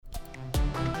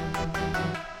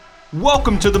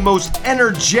Welcome to the most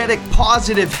energetic,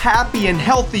 positive, happy, and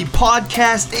healthy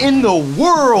podcast in the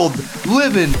world,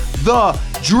 Living the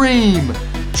Dream.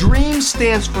 DREAM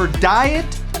stands for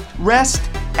diet, rest,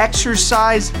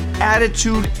 exercise,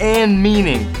 attitude, and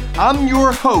meaning. I'm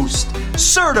your host,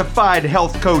 certified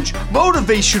health coach,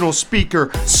 motivational speaker,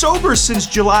 sober since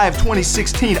July of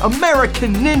 2016,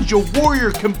 American Ninja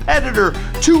Warrior competitor,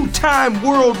 two-time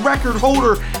world record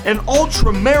holder, and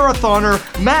ultra marathoner,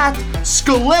 Matt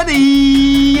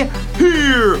Scaletti.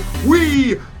 Here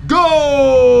we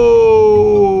go!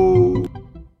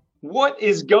 What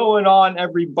is going on,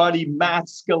 everybody? Matt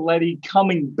Scaletti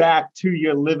coming back to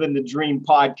your Living the Dream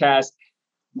podcast.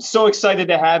 I'm so excited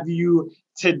to have you.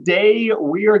 Today,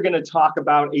 we are going to talk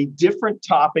about a different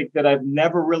topic that I've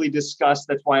never really discussed.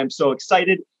 That's why I'm so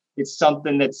excited. It's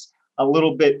something that's a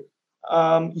little bit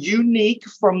unique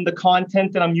from the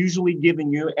content that I'm usually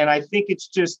giving you. And I think it's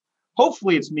just,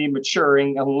 hopefully it's me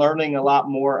maturing and learning a lot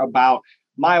more about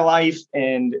my life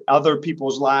and other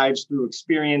people's lives through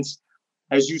experience.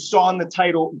 As you saw in the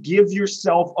title, give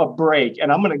yourself a break.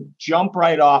 And I'm going to jump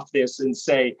right off this and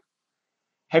say,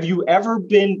 have you ever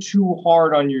been too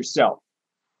hard on yourself?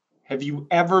 Have you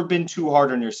ever been too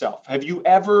hard on yourself? Have you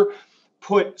ever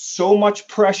put so much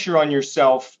pressure on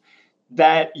yourself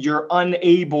that you're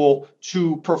unable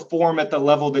to perform at the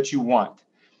level that you want?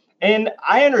 And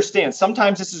I understand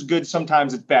sometimes this is good,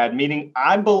 sometimes it's bad, meaning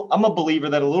I'm a believer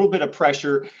that a little bit of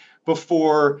pressure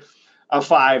before a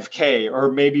 5K or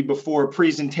maybe before a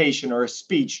presentation or a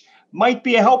speech might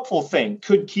be a helpful thing.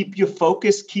 Could keep you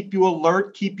focused, keep you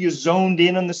alert, keep you zoned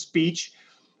in on the speech.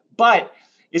 But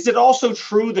is it also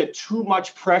true that too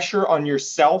much pressure on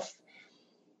yourself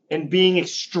and being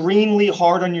extremely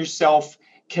hard on yourself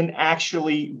can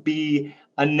actually be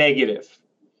a negative?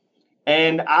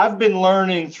 And I've been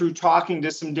learning through talking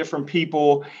to some different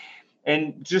people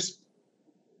and just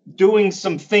doing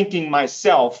some thinking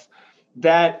myself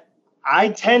that I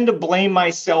tend to blame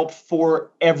myself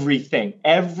for everything.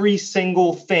 Every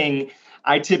single thing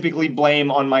I typically blame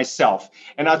on myself.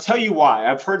 And I'll tell you why.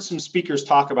 I've heard some speakers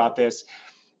talk about this,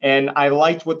 and I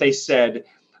liked what they said.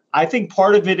 I think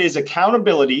part of it is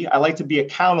accountability. I like to be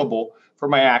accountable for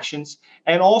my actions.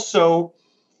 And also,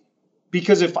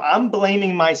 because if I'm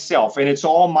blaming myself and it's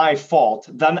all my fault,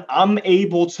 then I'm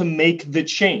able to make the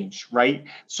change, right?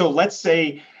 So let's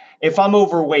say if I'm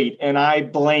overweight and I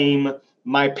blame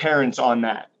my parents on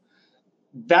that,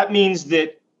 that means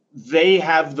that they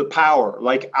have the power.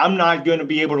 Like, I'm not going to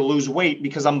be able to lose weight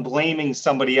because I'm blaming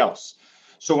somebody else.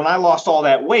 So when I lost all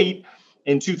that weight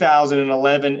in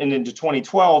 2011 and into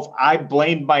 2012, I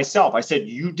blamed myself. I said,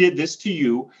 you did this to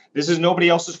you. This is nobody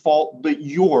else's fault but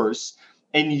yours,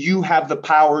 and you have the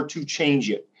power to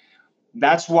change it.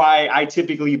 That's why I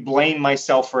typically blame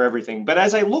myself for everything. But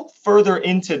as I look further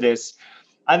into this,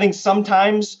 I think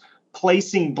sometimes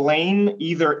placing blame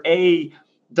either A,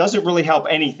 doesn't really help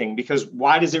anything because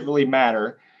why does it really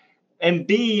matter? And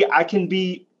B, I can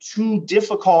be too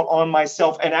difficult on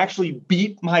myself and actually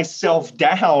beat myself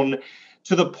down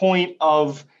to the point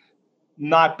of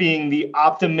not being the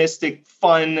optimistic,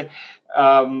 fun,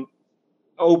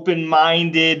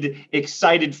 open-minded,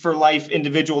 excited for life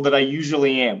individual that I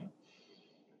usually am.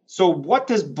 So what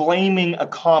does blaming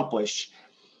accomplish?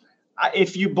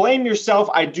 If you blame yourself,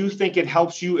 I do think it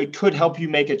helps you. It could help you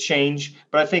make a change.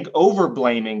 But I think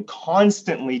over-blaming,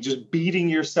 constantly just beating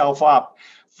yourself up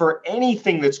for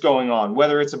anything that's going on,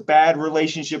 whether it's a bad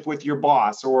relationship with your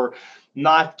boss or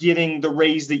not getting the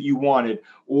raise that you wanted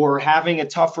or having a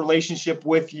tough relationship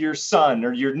with your son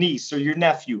or your niece or your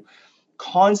nephew,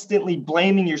 constantly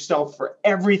blaming yourself for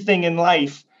everything in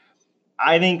life,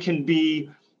 I think can be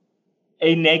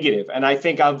a negative. And I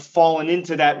think I've fallen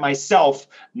into that myself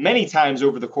many times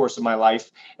over the course of my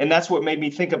life. And that's what made me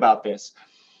think about this.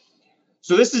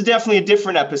 So this is definitely a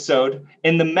different episode.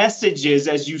 And the message is,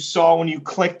 as you saw when you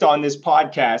clicked on this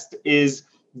podcast, is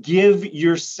give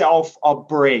yourself a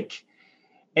break.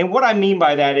 And what I mean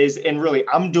by that is, and really,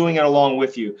 I'm doing it along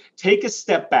with you, take a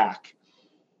step back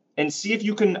and see if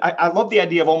you can. I love the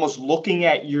idea of almost looking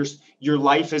at your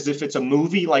life as if it's a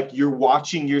movie, like you're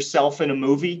watching yourself in a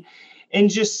movie. And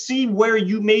just see where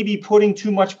you may be putting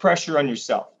too much pressure on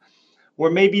yourself. Where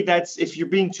maybe that's, if you're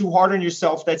being too hard on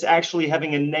yourself, that's actually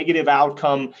having a negative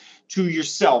outcome to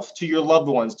yourself, to your loved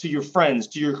ones, to your friends,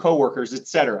 to your coworkers,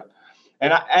 etc.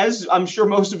 And as I'm sure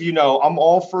most of you know, I'm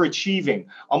all for achieving.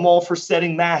 I'm all for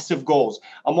setting massive goals.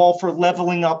 I'm all for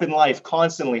leveling up in life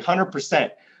constantly,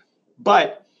 100%.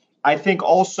 But I think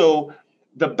also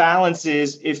the balance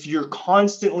is if you're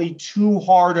constantly too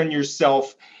hard on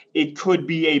yourself, it could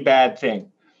be a bad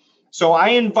thing. So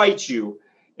I invite you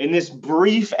In this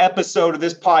brief episode of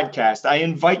this podcast, I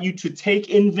invite you to take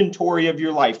inventory of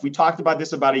your life. We talked about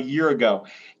this about a year ago,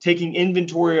 taking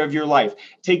inventory of your life.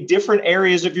 Take different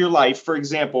areas of your life, for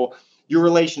example, your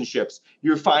relationships,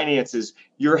 your finances,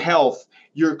 your health,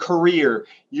 your career,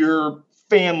 your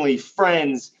family,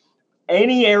 friends,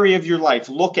 any area of your life,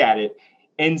 look at it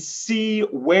and see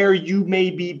where you may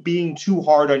be being too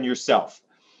hard on yourself.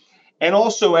 And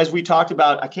also, as we talked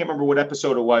about, I can't remember what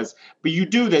episode it was, but you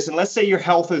do this, and let's say your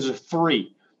health is a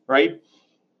 3, right?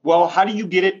 Well, how do you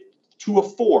get it to a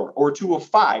 4 or to a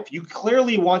 5? You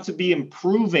clearly want to be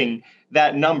improving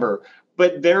that number,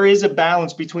 but there is a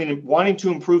balance between wanting to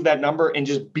improve that number and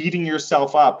just beating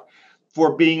yourself up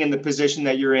for being in the position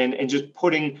that you're in and just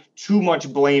putting too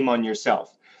much blame on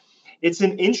yourself. It's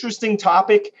an interesting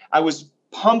topic. I was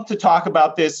pumped to talk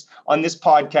about this on this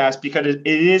podcast because it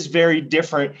is very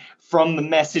different from the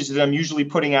message that I'm usually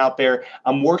putting out there.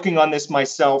 I'm working on this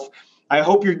myself. I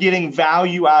hope you're getting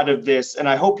value out of this. And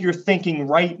I hope you're thinking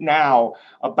right now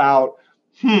about,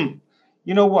 you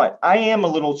know what? I am a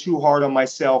little too hard on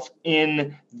myself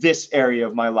in this area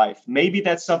of my life. Maybe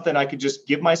that's something I could just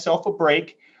give myself a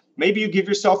break. Maybe you give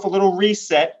yourself a little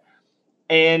reset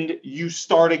and you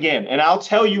start again. And I'll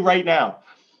tell you right now,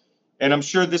 and I'm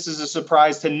sure this is a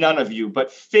surprise to none of you,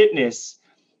 but fitness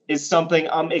is something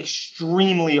I'm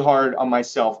extremely hard on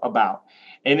myself about.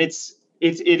 And it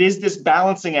is this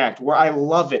balancing act where I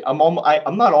love it. I'm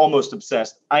not almost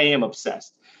obsessed. I am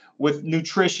obsessed with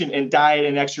nutrition and diet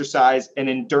and exercise and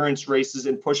endurance races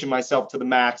and pushing myself to the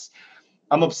max.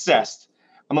 I'm obsessed.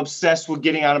 I'm obsessed with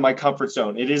getting out of my comfort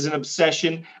zone. It is an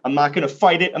obsession. I'm not going to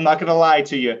fight it. I'm not going to lie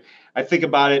to you. I think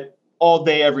about it all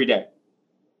day, every day.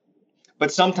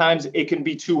 But sometimes it can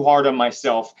be too hard on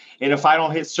myself. And if I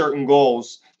don't hit certain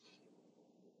goals,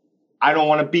 I don't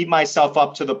want to beat myself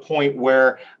up to the point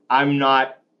where I'm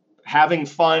not having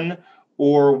fun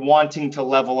or wanting to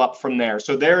level up from there.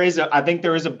 So I think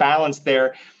there is a balance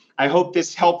there. I hope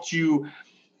this helped you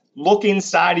look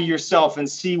inside of yourself and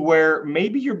see where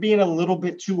maybe you're being a little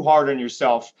bit too hard on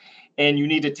yourself and you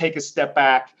need to take a step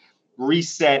back,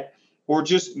 reset, or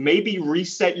just maybe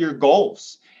reset your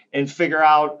goals and figure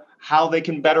out how they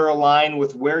can better align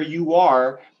with where you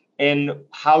are and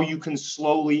how you can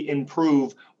slowly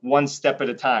improve one step at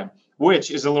a time, which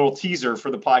is a little teaser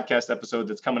for the podcast episode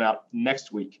that's coming out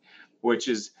next week, which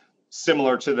is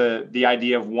similar to the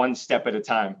idea of one step at a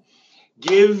time.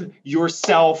 Give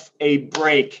yourself a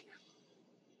break.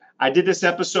 I did this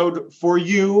episode for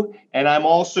you, and I'm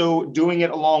also doing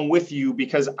it along with you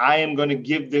because I am going to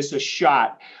give this a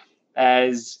shot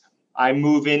as I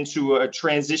move into a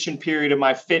transition period of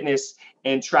my fitness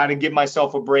and try to give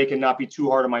myself a break and not be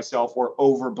too hard on myself or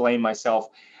over blame myself.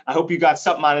 I hope you got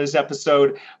something out of this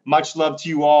episode. Much love to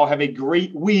you all. Have a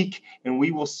great week, and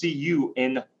we will see you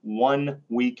in 1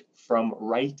 week from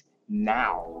right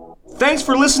now. Thanks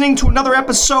for listening to another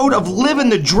episode of Living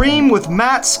the Dream with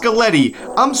Matt Scaletti.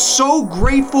 I'm so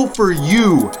grateful for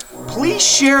you. Please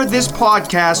share this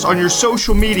podcast on your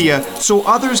social media so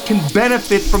others can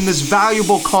benefit from this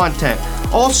valuable content.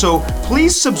 Also,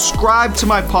 please subscribe to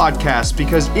my podcast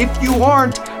because if you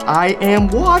aren't, I am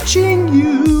watching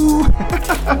you.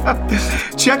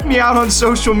 Check me out on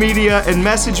social media and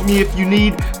message me if you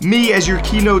need me as your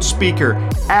keynote speaker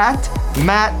at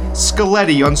Matt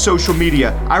Scaletti on social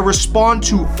media. I respond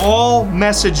to all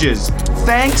messages.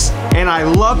 Thanks, and I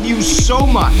love you so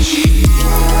much.